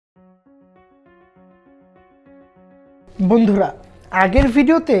বন্ধুরা, আগের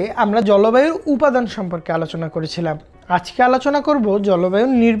ভিডিওতে আমরা জলবায়ুর উপাদান সম্পর্কে আলোচনা করেছিলাম। আজকে আলোচনা করব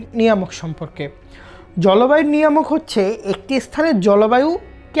জলবায়ুর নিয়ামক সম্পর্কে। জলবায়ুর নিয়ামক হচ্ছে একটি স্থানের জলবায়ু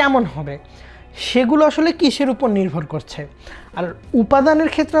কেমন হবে সেগুলো আসলে কিসের উপর নির্ভর করছে। আর উপাদানের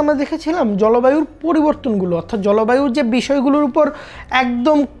ক্ষেত্রে আমরা দেখেছিলাম জলবায়ুর পরিবর্তনগুলো, অর্থাৎ জলবায়ুর যে বিষয়গুলোর উপর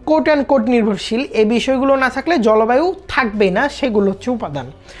একদম কোট অ্যান্ড কোট নির্ভরশীল, এই বিষয়গুলো না থাকলে জলবায়ু থাকবেই না, সেগুলো হচ্ছে উপাদান।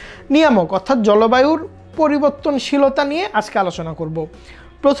 নিয়ামক অর্থাৎ জলবায়ুর পরিবর্তনশীলতা নিয়ে আজকে আলোচনা করব।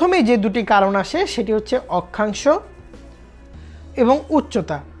 প্রথমে যে দুটি কারণ আসে সেটি হচ্ছে অক্ষাংশ এবং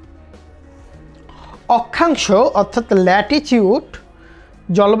উচ্চতা। অক্ষাংশ অর্থাৎ ল্যাটিটিউড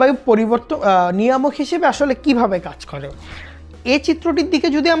জলবায়ু পরিবর্তন নিয়ামক হিসেবে আসলে কিভাবে কাজ করে। এই চিত্রটির দিকে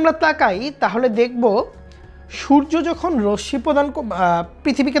যদি আমরা তাকাই তাহলে দেখব সূর্য যখন রশ্মি প্রদান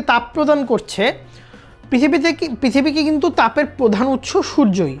পৃথিবীকে তাপ প্রদান করছে, পৃথিবীকে কিন্তু তাপের প্রধান উৎস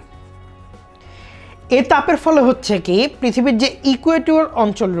সূর্যই। এই তাপের ফলে হচ্ছে কি পৃথিবীর যে ইকুয়েটর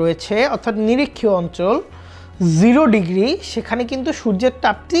অঞ্চল রয়েছে অর্থাৎ নিরক্ষীয় অঞ্চল 0 ডিগ্রি, সেখানে কিন্তু সূর্যের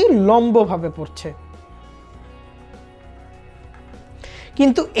তাপটি লম্বভাবে পড়ছে,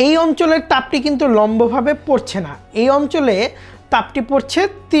 কিন্তু এই অঞ্চলের তাপটি কিন্তু লম্বভাবে পড়ছে না, এই অঞ্চলে তাপটি পড়ছে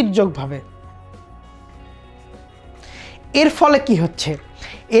তির্যকভাবে। এর ফলে কি হচ্ছে?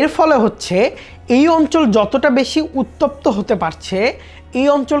 এর ফলে হচ্ছে এই অঞ্চল যতটা বেশি উত্তপ্ত হতে পারছে, এই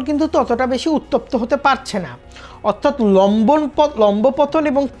অঞ্চল কিন্তু ততটা বেশি উত্তপ্ত হতে পারছে না। অর্থাৎ লম্বপতন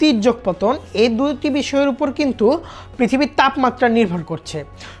এবং তির্যক পতন এই দুটি বিষয়ের উপর কিন্তু পৃথিবীর তাপমাত্রা নির্ভর করছে।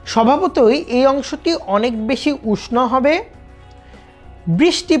 স্বভাবতই এই অংশটি অনেক বেশি উষ্ণ হবে,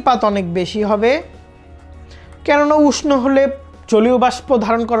 বৃষ্টিপাত অনেক বেশি হবে, কেননা উষ্ণ হলে জলীয় বাষ্প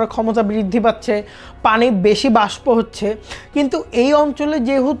ধারণ করার ক্ষমতা বৃদ্ধি পাচ্ছে, পানি বেশি বাষ্প হচ্ছে। কিন্তু এই অঞ্চলে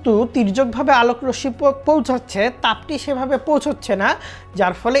যেহেতু তির্যকভাবে আলোকরশ্মি পৌঁছাচ্ছে, তাপটি সেভাবে পৌঁছচ্ছে না,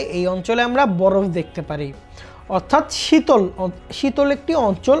 যার ফলে এই অঞ্চলে আমরা বরফ দেখতে পারি, অর্থাৎ শীতল একটি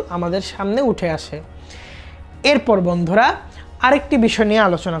অঞ্চল আমাদের সামনে উঠে আসে। এরপর বন্ধুরা আরেকটি বিষয় নিয়ে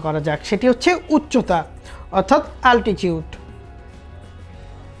আলোচনা করা যাক, সেটি হচ্ছে উচ্চতা অর্থাৎ অ্যালটিটিউড।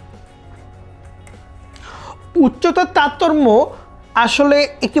 উচ্চতার তারতম্য আসলে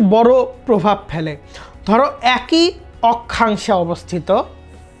একটি বড় প্রভাব ফেলে। ধরো একই অক্ষাংশে অবস্থিত,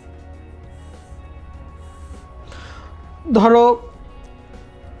 ধরো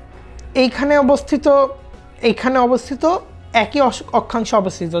এইখানে অবস্থিত একই অক্ষাংশে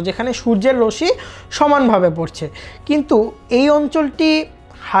অবস্থিত, যেখানে সূর্যের রশ্মি সমানভাবে পড়ছে, কিন্তু এই অঞ্চলটি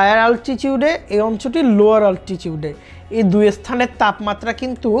হায়ার অ্যালটিটিউডে, এই অঞ্চলটি লোয়ার অ্যালটিটিউডে, এই দুই স্থানের তাপমাত্রা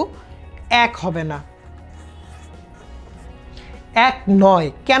কিন্তু এক হবে না, এক নয়।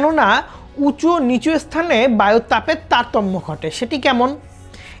 কেননা উঁচু নিচু স্থানে বায়ুর তাপের তারতম্য ঘটে। সেটি কেমন?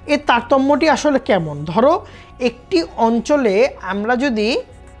 এই তারতম্যটি আসলে কেমন? ধরো একটি অঞ্চলে আমরা যদি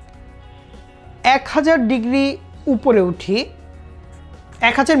 1000 ডিগ্রি উপরে উঠি,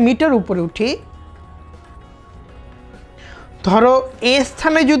 1000 মিটার উপরে উঠি, ধরো এ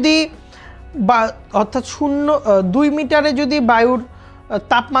স্থানে যদি অর্থাৎ 2 মিটারে যদি বায়ুর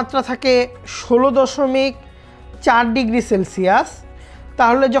তাপমাত্রা থাকে 16.4 ডিগ্রি সেলসিয়াস,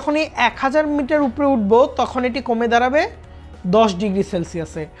 তাহলে যখন এই 1000 মিটার উপরে উঠব তখন এটি কমে দাঁড়াবে 10 ডিগ্রি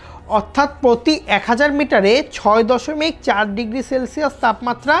সেলসিয়াসে, অর্থাৎ প্রতি 1000 মিটারে 6.4 ডিগ্রি সেলসিয়াস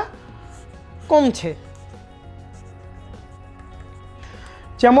তাপমাত্রা কমছে।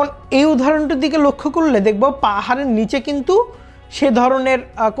 যেমন এই উদাহরণটির দিকে লক্ষ্য করলে দেখব পাহাড়ের নিচে কিন্তু সে ধরনের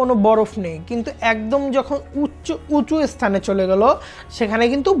কোনো বরফ নেই, কিন্তু একদম যখন উঁচু স্থানে চলে গেল সেখানে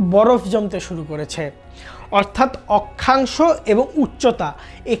কিন্তু বরফ জমতে শুরু করেছে। অর্থাৎ অক্ষাংশ এবং উচ্চতা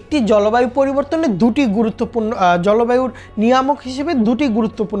একটি জলবায়ু পরিবর্তনে জলবায়ুর নিয়ামক হিসেবে দুটি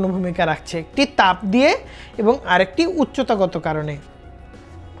গুরুত্বপূর্ণ ভূমিকা রাখছে, একটি তাপ দিয়ে এবং আরেকটি উচ্চতাগত কারণে।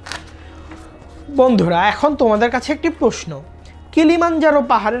 বন্ধুরা এখন তোমাদের কাছে একটি প্রশ্ন। কিলিমাঞ্জারো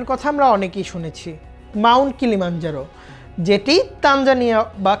পাহাড়ের কথা আমরা অনেকেই শুনেছি, মাউন্ট কিলিমাঞ্জারো, যেটি তানজানিয়া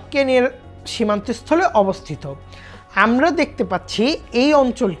বা কেনিয়ার সীমান্তস্থলে অবস্থিত। আমরা দেখতে পাচ্ছি এই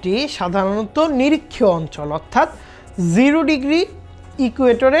অঞ্চলটি সাধারণত নিরক্ষীয় অঞ্চল, অর্থাৎ 0 ডিগ্রি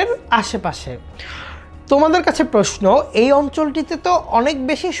ইকুয়েটরের আশেপাশে। তোমাদের কাছে প্রশ্ন, এই অঞ্চলটিতে তো অনেক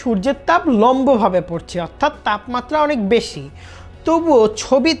বেশি সূর্যের তাপ লম্বভাবে পড়ছে, অর্থাৎ তাপমাত্রা অনেক বেশি, তবুও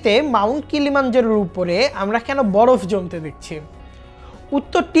ছবিতে মাউন্ট কিলিমাঞ্জারোর উপরে আমরা কেন বরফ জমতে দেখছি?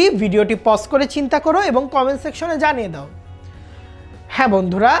 উত্তরটি ভিডিওটি পজ করে চিন্তা করো এবং কমেন্ট সেকশনে জানিয়ে দাও। হ্যাঁ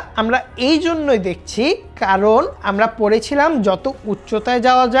বন্ধুরা, আমরা এই জন্যই দেখছি কারণ আমরা পড়েছিলাম যত উচ্চতায়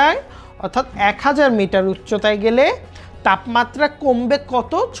যাওয়া যায়, অর্থাৎ 1000 মিটার উচ্চতায় গেলে তাপমাত্রা কমবে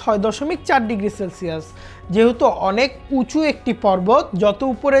কত? 6.4 ডিগ্রি সেলসিয়াস, যেহেতু অনেক উঁচু একটি পর্বত, যত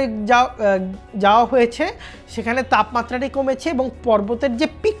উপরে যাওয়া হয়েছে সেখানে তাপমাত্রাটি কমেছে এবং পর্বতের যে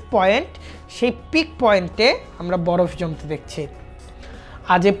পিক পয়েন্ট, সেই পিক পয়েন্টে আমরা বরফ জমতে দেখছি।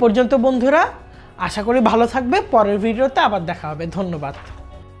 আজ এ পর্যন্ত বন্ধুরা, আশা করি ভালো থাকবে। পরের ভিডিওতে আবার দেখা হবে। ধন্যবাদ।